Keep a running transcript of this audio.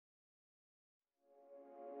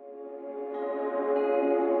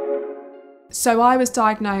So I was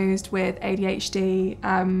diagnosed with ADHD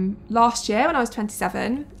last year when I was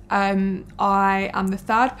 27. I am the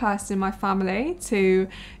third person in my family to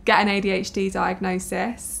get an ADHD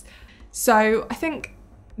diagnosis. So I think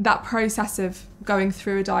that process of going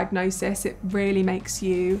through a diagnosis, it really makes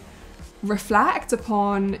you reflect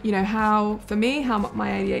upon, how, for me, how my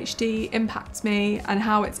ADHD impacts me and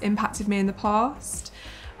how it's impacted me in the past.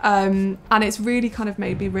 And it's really kind of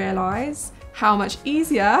made me realise how much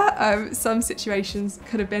easier some situations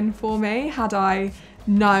could have been for me had I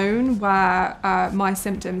known where my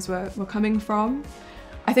symptoms were coming from.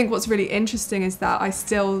 I think what's really interesting is that I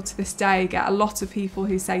still to this day get a lot of people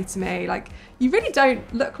who say to me, like, you really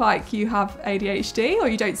don't look like you have ADHD, or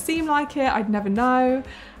you don't seem like it, I'd never know.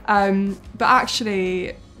 But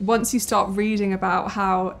actually, once you start reading about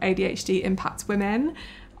how ADHD impacts women,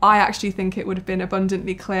 I actually think it would have been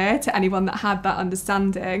abundantly clear to anyone that had that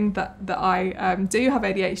understanding that I do have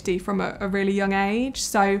ADHD from a really young age.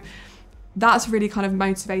 So that's really kind of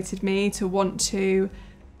motivated me to want to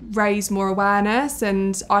raise more awareness,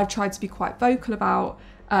 and I've tried to be quite vocal about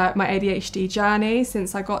my ADHD journey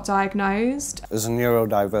since I got diagnosed. As a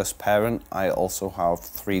neurodiverse parent, I also have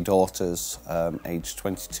 3 daughters, aged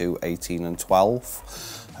 22, 18 and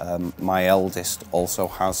 12. My eldest also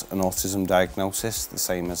has an autism diagnosis, the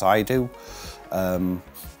same as I do.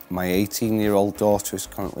 My 18-year-old daughter is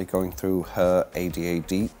currently going through her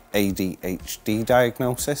ADHD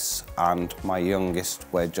diagnosis, and my youngest,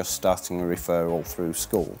 we're just starting a referral through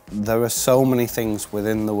school. There are so many things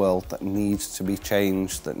within the world that need to be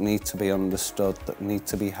changed, that need to be understood, that need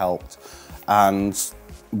to be helped. And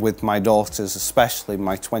with my daughters, especially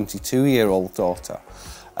my 22-year-old daughter,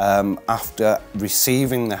 after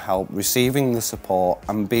receiving the help, receiving the support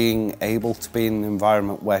and being able to be in an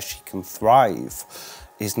environment where she can thrive,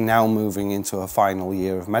 is now moving into her final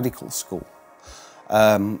year of medical school.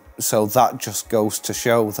 So that just goes to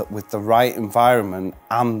show that with the right environment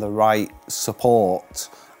and the right support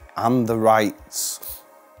and the right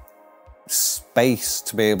space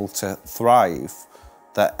to be able to thrive,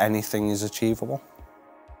 that anything is achievable.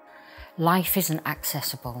 Life isn't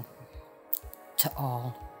accessible to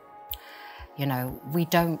all. We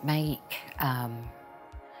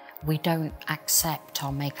don't accept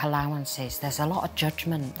or make allowances. There's a lot of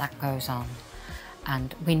judgment that goes on,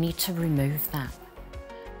 and we need to remove that.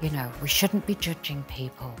 We shouldn't be judging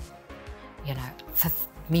people. For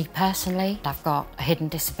me personally, I've got a hidden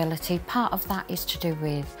disability. Part of that is to do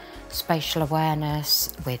with spatial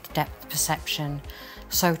awareness, with depth perception.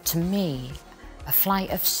 So to me, a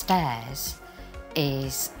flight of stairs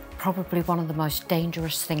is probably one of the most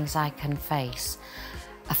dangerous things I can face.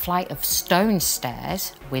 A flight of stone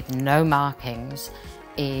stairs with no markings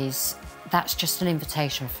that's just an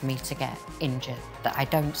invitation for me to get injured, that I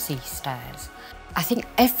don't see stairs. I think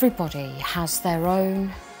everybody has their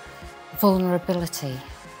own vulnerability,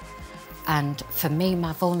 and for me,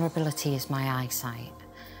 my vulnerability is my eyesight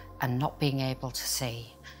and not being able to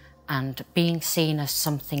see, and being seen as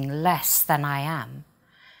something less than I am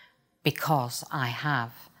because I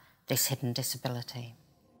have this hidden disability.